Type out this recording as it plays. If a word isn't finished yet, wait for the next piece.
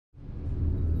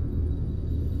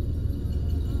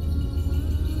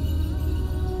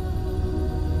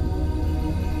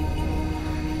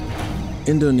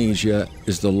Indonesia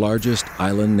is the largest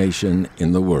island nation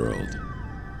in the world.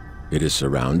 It is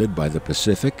surrounded by the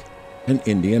Pacific and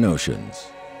Indian Oceans,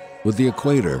 with the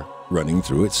equator running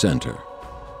through its center.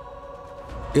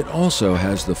 It also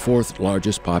has the fourth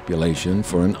largest population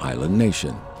for an island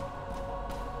nation.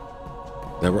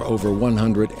 There are over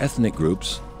 100 ethnic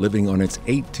groups living on its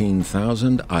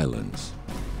 18,000 islands.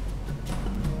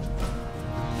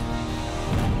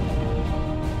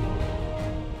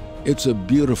 It's a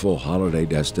beautiful holiday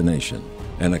destination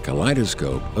and a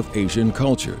kaleidoscope of Asian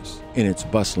cultures in its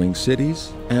bustling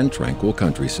cities and tranquil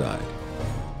countryside.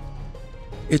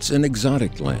 It's an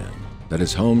exotic land that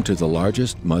is home to the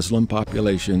largest Muslim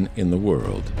population in the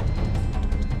world.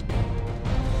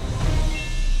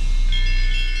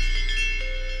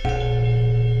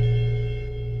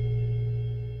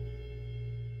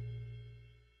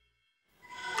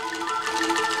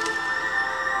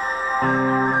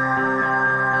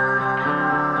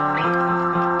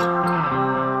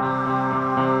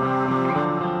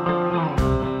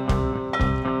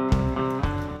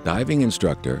 Diving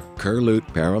instructor Kerlut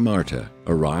Paramarta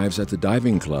arrives at the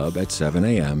diving club at 7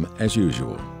 a.m. as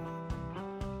usual.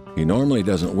 He normally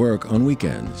doesn't work on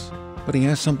weekends, but he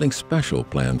has something special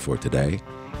planned for today.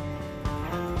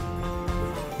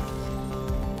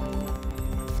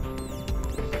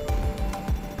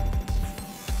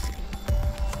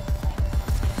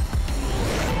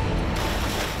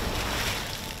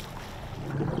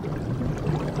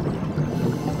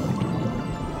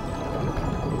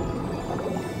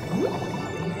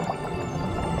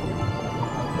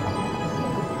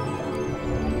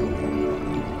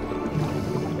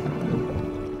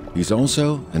 He's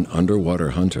also an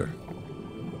underwater hunter.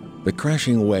 The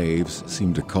crashing waves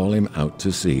seem to call him out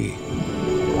to sea.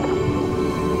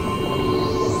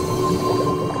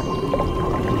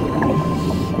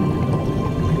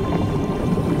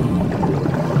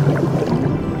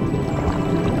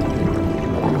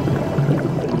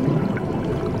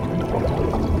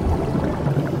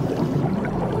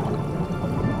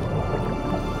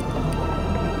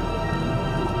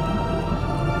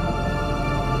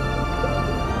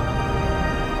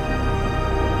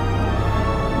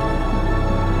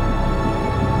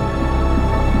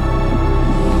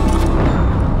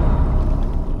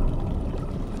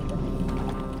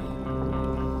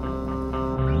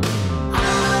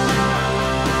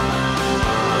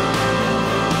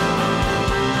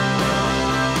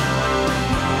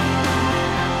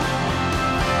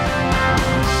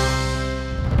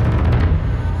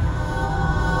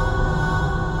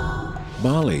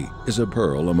 Bali is a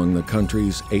pearl among the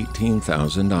country's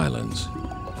 18,000 islands.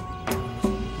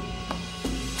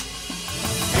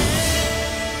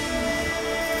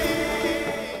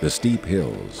 The steep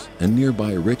hills and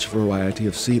nearby rich variety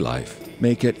of sea life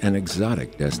make it an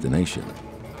exotic destination.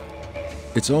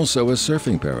 It's also a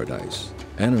surfing paradise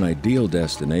and an ideal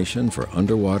destination for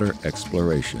underwater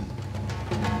exploration.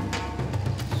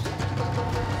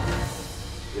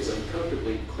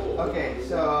 Okay,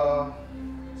 so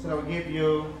I'll give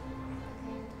you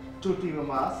 2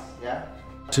 timamas, yeah?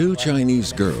 2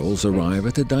 Chinese girls arrive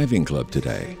at the diving club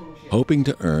today, hoping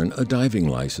to earn a diving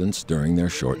license during their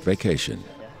short vacation.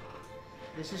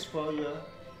 This is for you.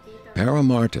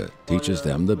 Paramarta teaches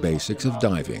them the basics of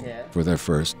diving for their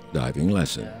first diving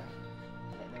lesson.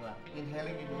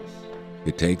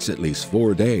 It takes at least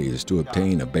 4 days to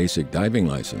obtain a basic diving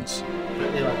license.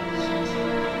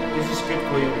 This is good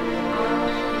for you.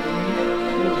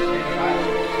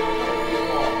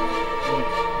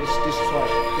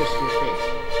 This your face.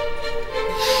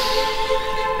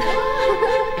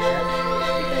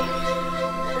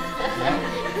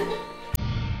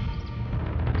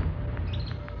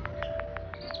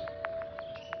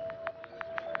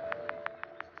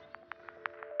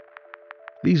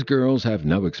 These girls have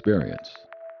no experience,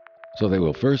 so they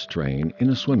will first train in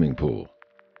a swimming pool.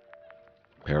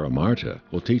 Paramarta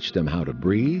will teach them how to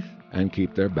breathe and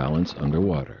keep their balance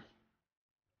underwater.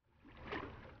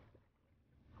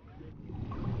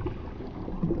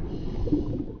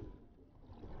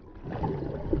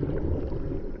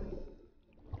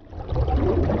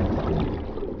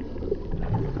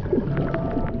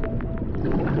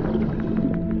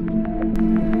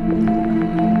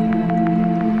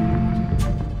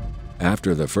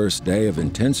 After the first day of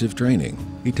intensive training,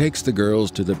 he takes the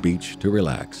girls to the beach to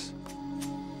relax.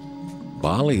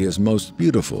 Bali is most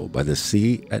beautiful by the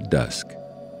sea at dusk.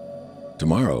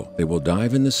 Tomorrow, they will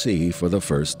dive in the sea for the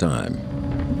first time.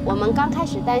 我们刚开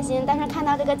始担心，但是看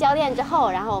到这个教练之后，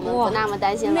然后我们不那么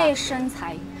担心了。那身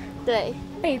材，对，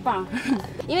倍棒。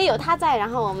因为有他在，然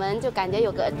后我们就感觉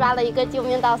有个抓了一个救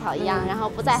命稻草一样，然后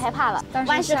不再害怕了。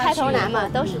万事开头难嘛，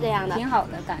都是这样的。挺好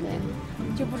的感觉。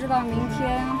就不知道明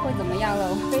天会怎么样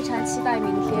了，非常期待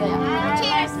明天。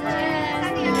Cheers!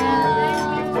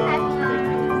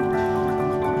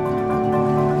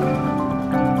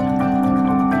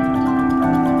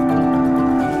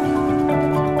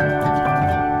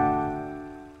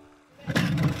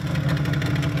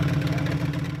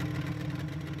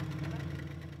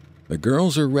 The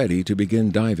girls are ready to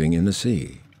begin diving in the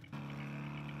sea.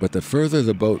 But the further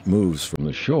the boat moves from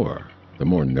the shore, the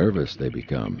more nervous they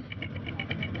become.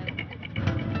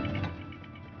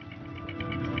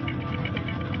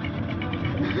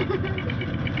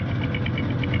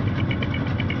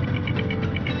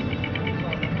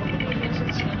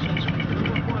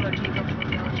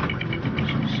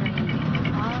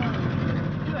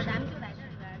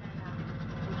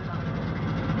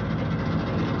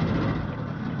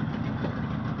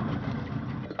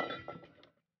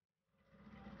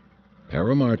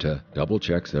 Paramarta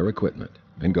double-checks their equipment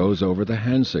and goes over the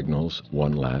hand signals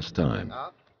one last time.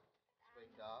 Up, swing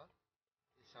down.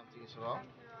 If something's wrong,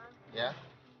 yeah.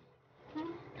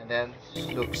 And then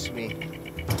looks me.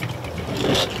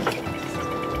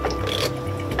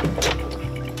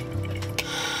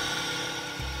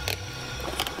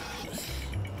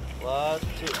 One,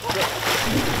 two, three.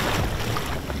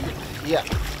 Yeah.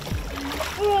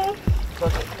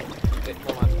 Perfect. Okay,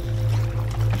 come on.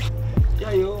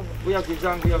 加油！不要紧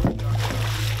张，不要紧张。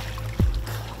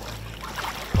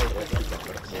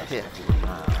谢谢。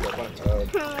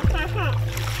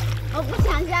我不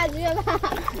想下去了。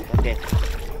OK。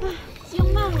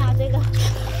惊梦啊，这个。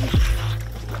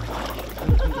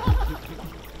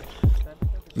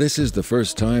This is the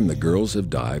first time the girls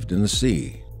have dived in the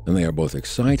sea, and they are both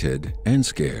excited and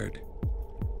scared.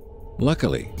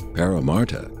 Luckily,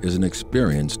 Paramarta is an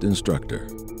experienced instructor.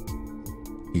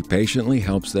 He patiently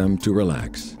helps them to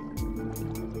relax.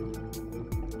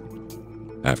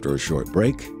 After a short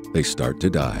break, they start to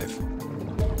dive.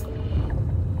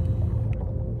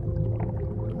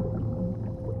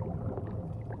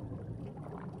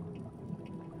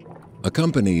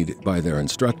 Accompanied by their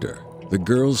instructor, the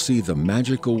girls see the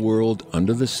magical world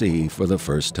under the sea for the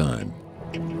first time.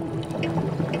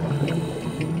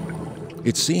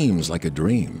 It seems like a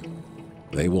dream.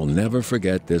 They will never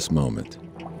forget this moment.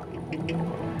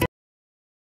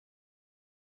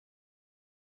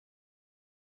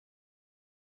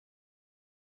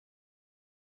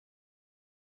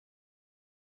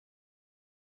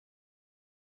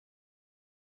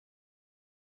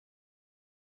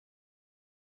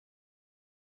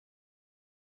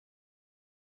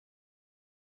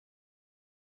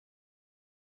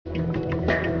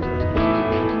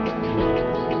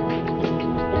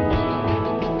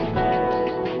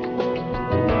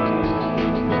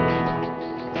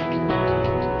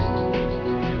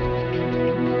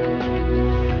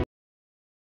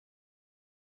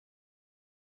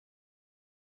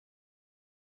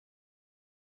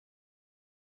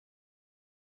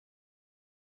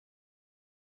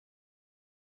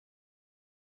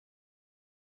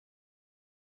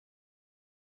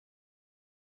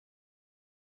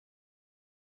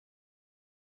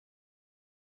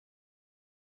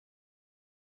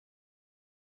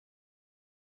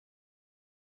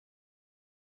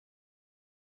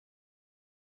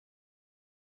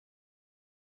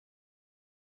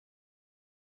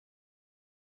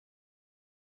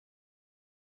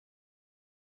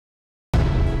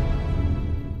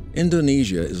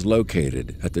 Indonesia is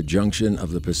located at the junction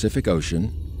of the Pacific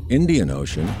Ocean, Indian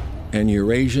Ocean, and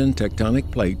Eurasian tectonic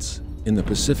plates in the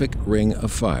Pacific Ring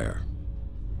of Fire.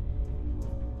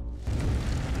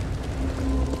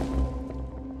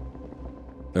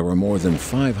 There are more than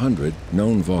 500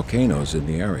 known volcanoes in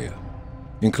the area,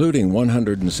 including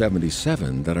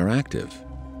 177 that are active.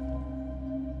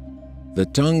 The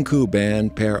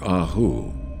Tangkuban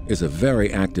Perahu is a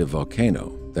very active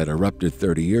volcano that erupted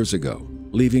 30 years ago,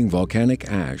 leaving volcanic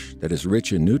ash that is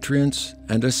rich in nutrients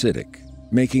and acidic,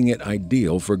 making it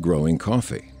ideal for growing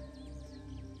coffee.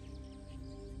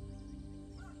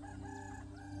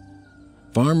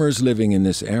 Farmers living in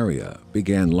this area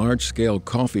began large-scale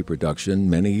coffee production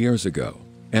many years ago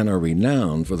and are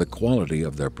renowned for the quality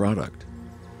of their product.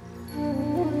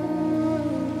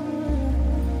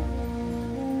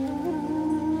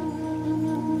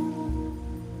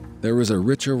 There is a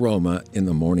rich aroma in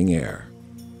the morning air.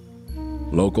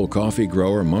 Local coffee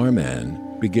grower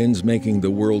Marman begins making the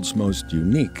world's most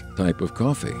unique type of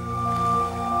coffee.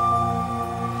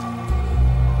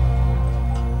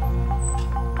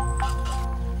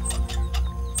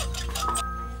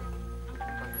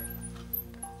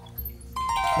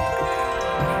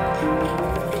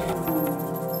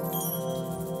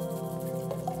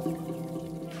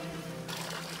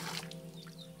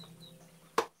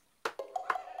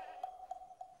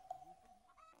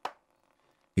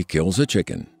 kills a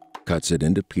chicken, cuts it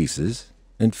into pieces,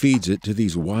 and feeds it to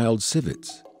these wild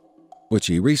civets, which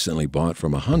he recently bought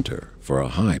from a hunter for a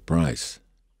high price.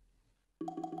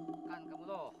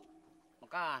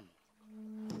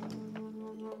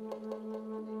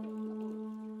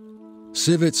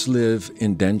 Civets live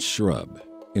in dense shrub,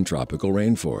 in tropical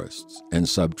rainforests and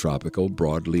subtropical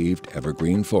broad-leaved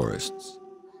evergreen forests.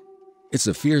 It's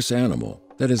a fierce animal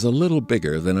that is a little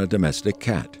bigger than a domestic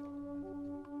cat.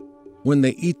 When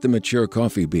they eat the mature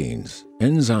coffee beans,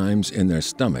 enzymes in their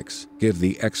stomachs give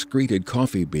the excreted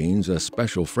coffee beans a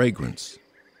special fragrance.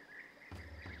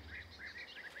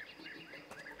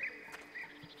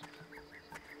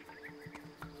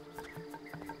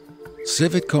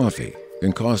 Civet coffee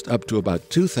can cost up to about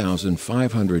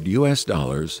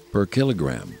 $2,500 per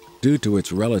kilogram due to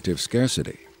its relative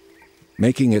scarcity,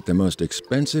 making it the most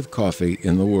expensive coffee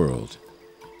in the world.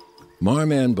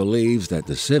 Marman believes that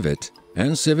the civet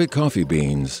and civet coffee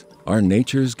beans are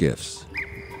nature's gifts.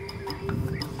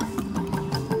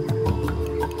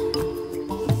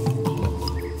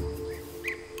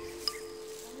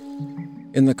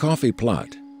 In the coffee plot,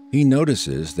 he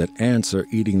notices that ants are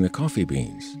eating the coffee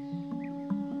beans.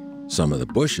 Some of the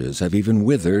bushes have even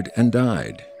withered and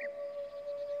died.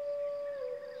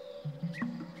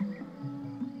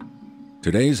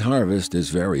 Today's harvest is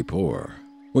very poor,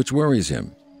 which worries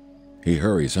him. He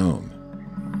hurries home.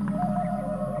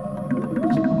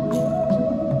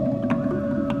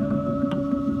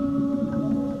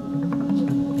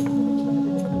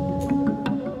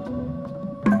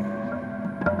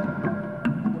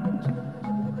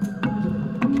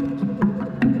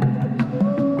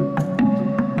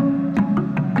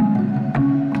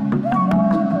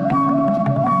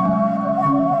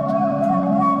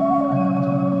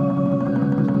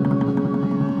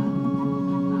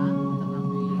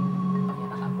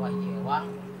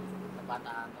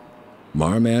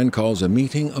 Marman calls a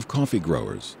meeting of coffee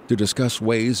growers to discuss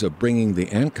ways of bringing the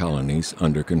ant colonies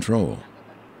under control.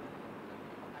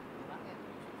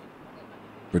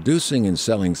 Producing and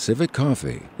selling civet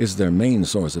coffee is their main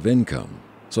source of income,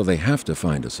 so they have to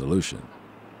find a solution.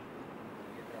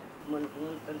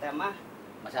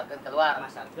 Masarkan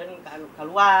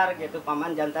keluar gitu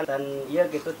paman jantan dan iya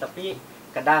gitu tapi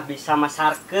kedah bisa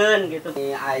masarkan gitu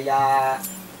aya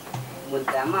mun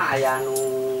teh mah aya nu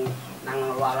nang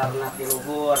luarna ti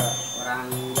luhur orang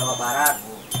Jawa Barat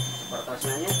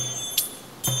pertosnanya.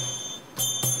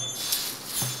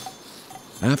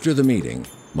 After the meeting,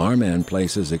 Marman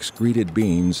places excreted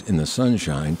beans in the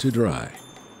sunshine to dry.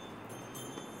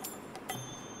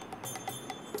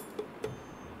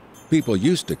 People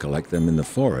used to collect them in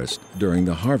the forest during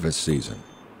the harvest season,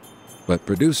 but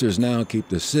producers now keep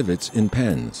the civets in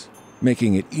pens,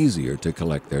 making it easier to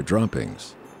collect their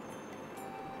droppings.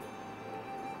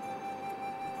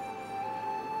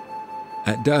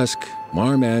 At dusk,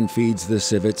 Marman feeds the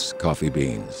civets coffee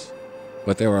beans,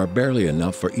 but there are barely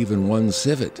enough for even one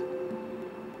civet.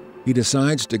 He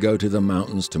decides to go to the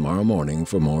mountains tomorrow morning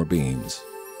for more beans.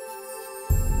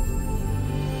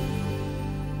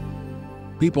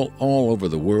 People all over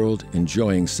the world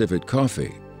enjoying civet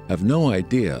coffee have no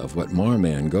idea of what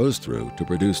Marman goes through to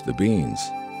produce the beans.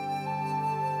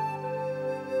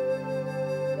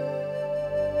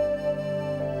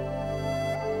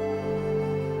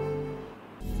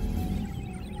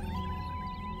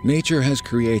 Nature has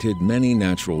created many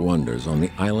natural wonders on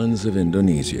the islands of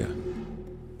Indonesia.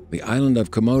 The island of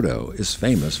Komodo is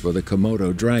famous for the Komodo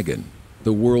dragon,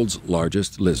 the world's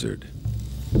largest lizard.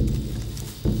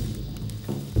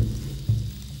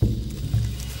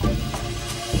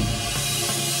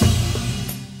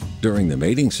 During the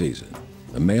mating season,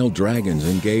 the male dragons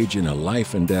engage in a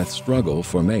life and death struggle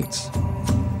for mates.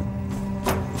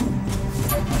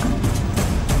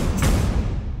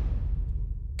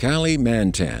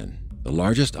 Kalimantan, the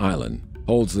largest island,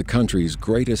 holds the country's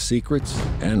greatest secrets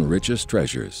and richest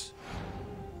treasures.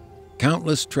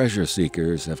 Countless treasure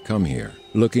seekers have come here,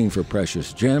 looking for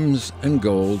precious gems and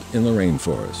gold in the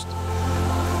rainforest.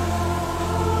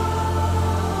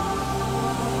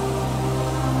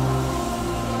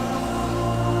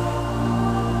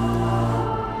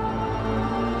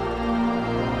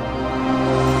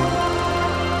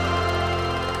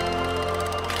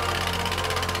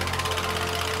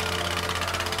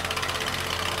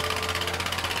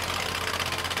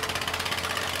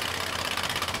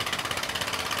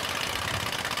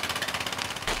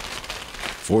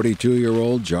 The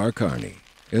 42-year-old Jarkarni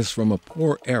is from a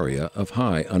poor area of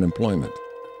high unemployment.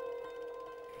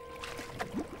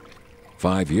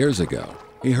 5 years ago,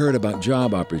 he heard about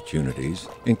job opportunities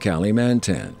in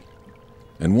Kalimantan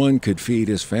and one could feed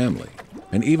his family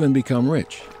and even become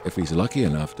rich if he's lucky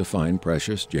enough to find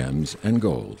precious gems and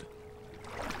gold.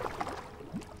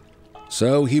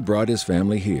 So he brought his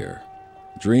family here,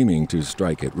 dreaming to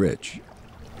strike it rich.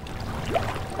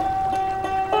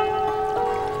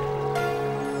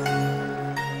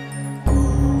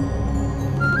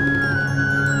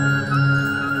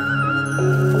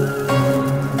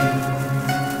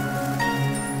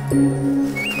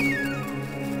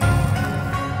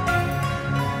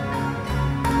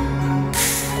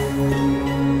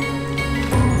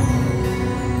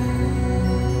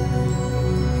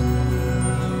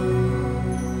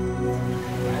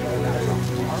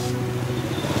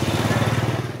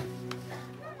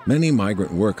 Many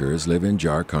migrant workers live in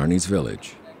Jarkarni's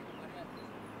village.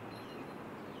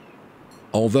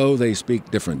 Although they speak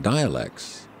different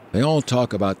dialects, they all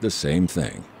talk about the same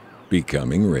thing: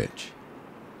 becoming rich.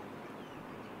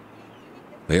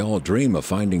 They all dream of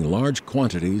finding large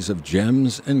quantities of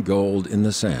gems and gold in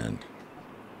the sand.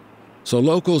 So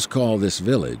locals call this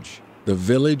village the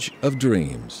Village of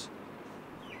Dreams.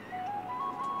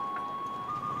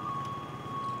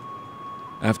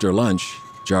 After lunch,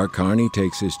 Jarkarni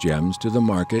takes his gems to the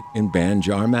market in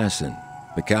Banjarmasin,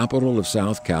 the capital of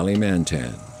South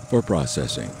Kalimantan, for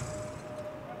processing.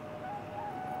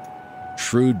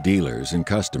 Shrewd dealers and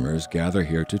customers gather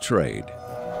here to trade.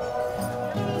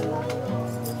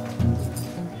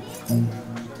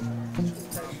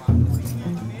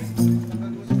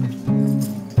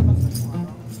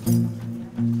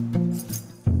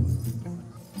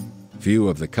 Few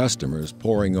of the customers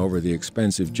poring over the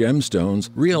expensive gemstones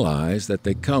realize that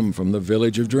they come from the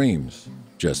Village of Dreams,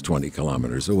 just 20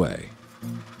 kilometers away.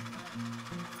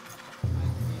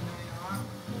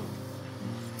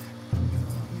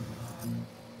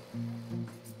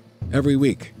 Every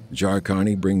week,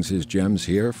 Jarkarni brings his gems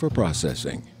here for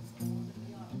processing.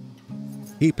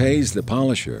 He pays the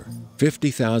polisher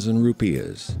 50,000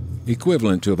 rupees,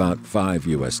 equivalent to about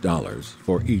 $5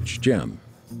 for each gem.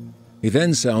 He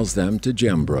then sells them to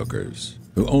gem brokers,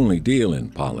 who only deal in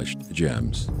polished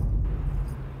gems.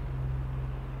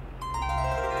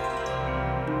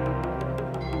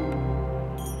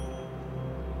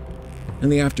 In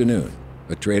the afternoon,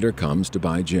 a trader comes to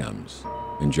buy gems,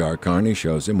 and Jarkarni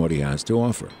shows him what he has to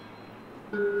offer.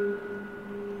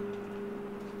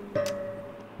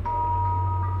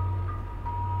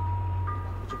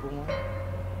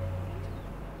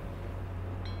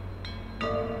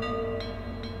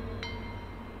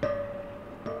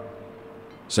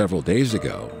 Several days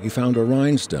ago, he found a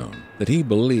rhinestone that he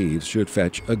believes should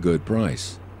fetch a good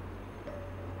price.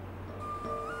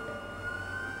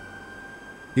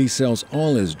 He sells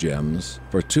all his gems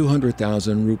for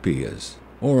 200,000 rupees,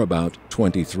 or about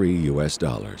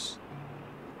 $23.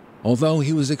 Although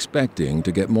he was expecting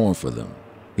to get more for them,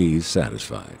 he's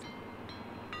satisfied.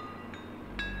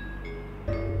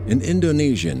 In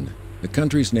Indonesian, the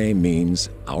country's name means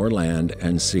our land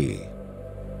and sea.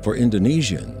 For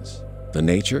Indonesians, the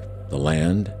nature, the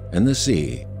land, and the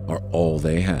sea are all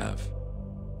they have.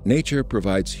 Nature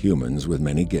provides humans with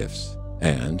many gifts,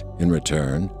 and, in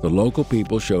return, the local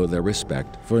people show their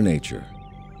respect for nature.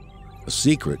 A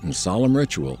secret and solemn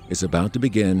ritual is about to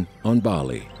begin on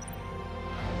Bali.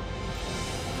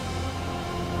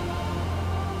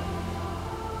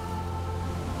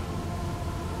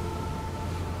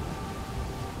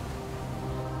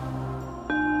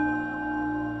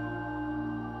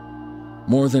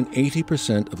 More than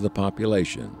 80% of the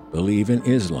population believe in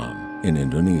Islam in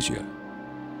Indonesia.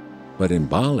 But in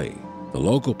Bali, the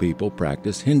local people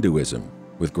practice Hinduism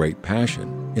with great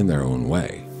passion in their own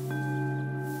way.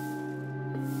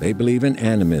 They believe in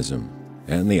animism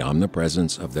and the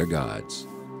omnipresence of their gods.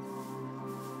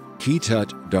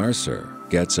 Kitut Darsur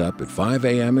gets up at 5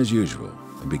 a.m. as usual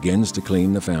and begins to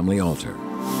clean the family altar.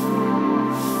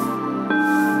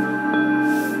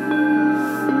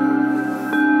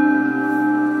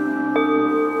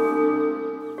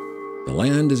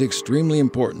 Land is extremely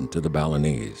important to the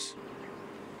Balinese.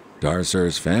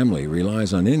 Darsur's family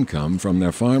relies on income from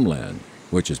their farmland,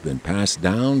 which has been passed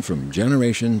down from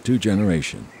generation to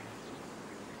generation.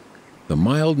 The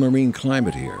mild marine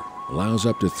climate here allows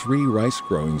up to 3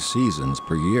 rice-growing seasons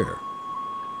per year.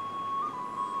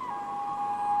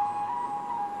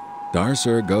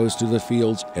 Darsur goes to the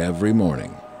fields every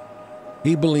morning.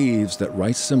 He believes that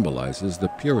rice symbolizes the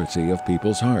purity of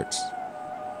people's hearts.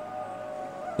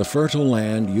 The fertile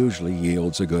land usually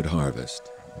yields a good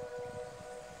harvest.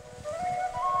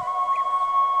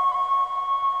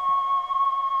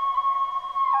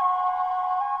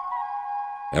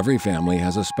 Every family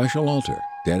has a special altar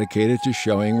dedicated to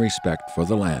showing respect for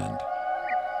the land.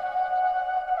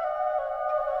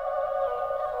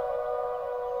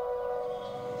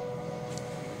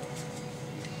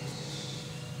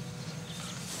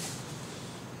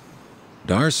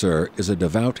 Darsur is a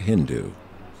devout Hindu.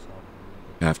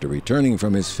 After returning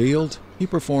from his field, he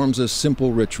performs a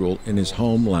simple ritual in his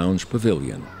home lounge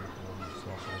pavilion.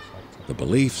 The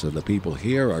beliefs of the people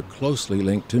here are closely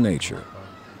linked to nature.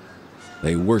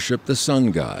 They worship the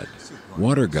sun god,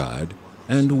 water god,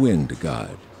 and wind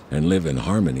god, and live in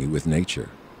harmony with nature.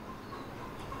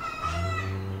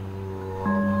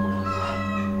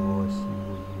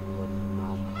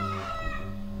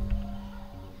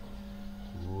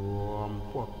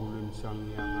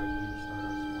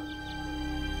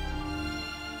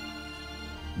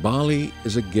 Bali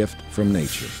is a gift from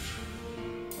nature.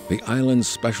 The island's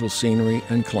special scenery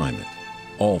and climate,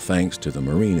 all thanks to the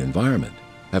marine environment,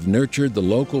 have nurtured the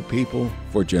local people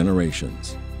for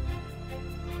generations.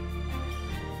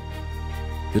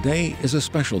 Today is a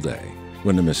special day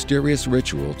when a mysterious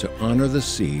ritual to honor the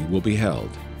sea will be held.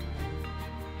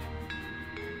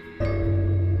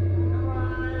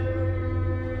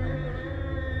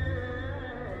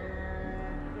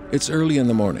 It's early in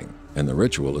the morning, and the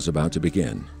ritual is about to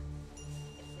begin.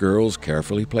 Girls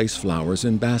carefully place flowers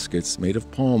in baskets made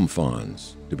of palm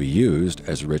fronds to be used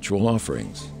as ritual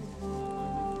offerings.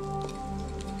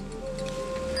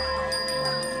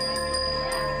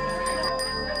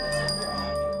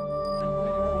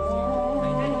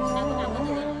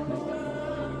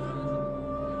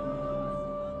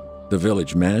 The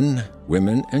village men,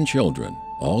 women, and children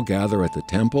all gather at the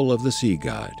temple of the sea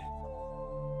god.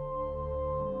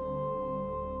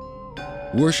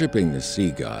 Worshipping the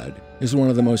sea god is one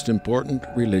of the most important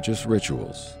religious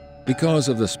rituals because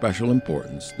of the special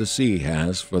importance the sea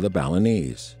has for the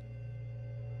Balinese.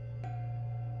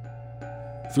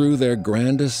 Through their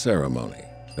grandest ceremony,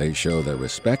 they show their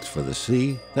respect for the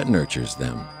sea that nurtures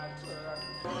them.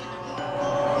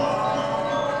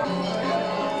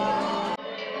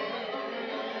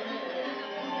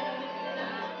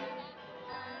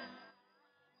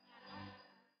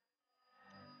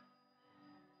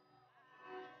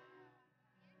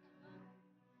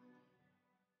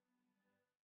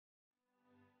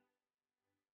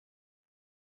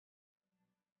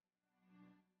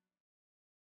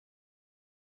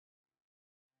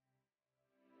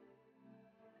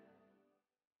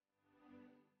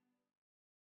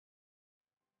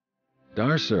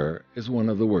 Darsur is one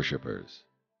of the worshippers.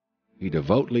 He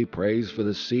devoutly prays for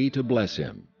the sea to bless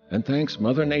him and thanks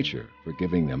Mother Nature for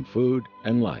giving them food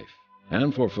and life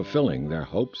and for fulfilling their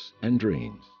hopes and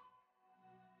dreams.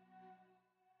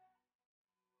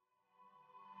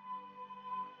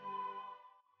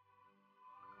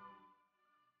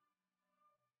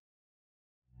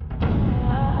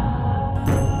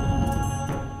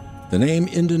 The name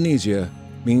Indonesia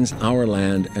means our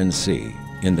land and sea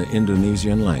in the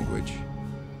Indonesian language.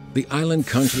 The island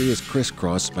country is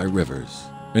crisscrossed by rivers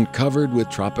and covered with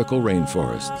tropical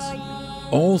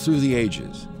rainforests. All through the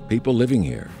ages, people living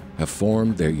here have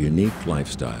formed their unique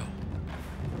lifestyle.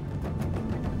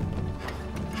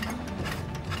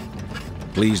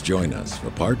 Please join us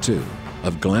for part 2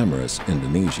 of Glamorous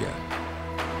Indonesia.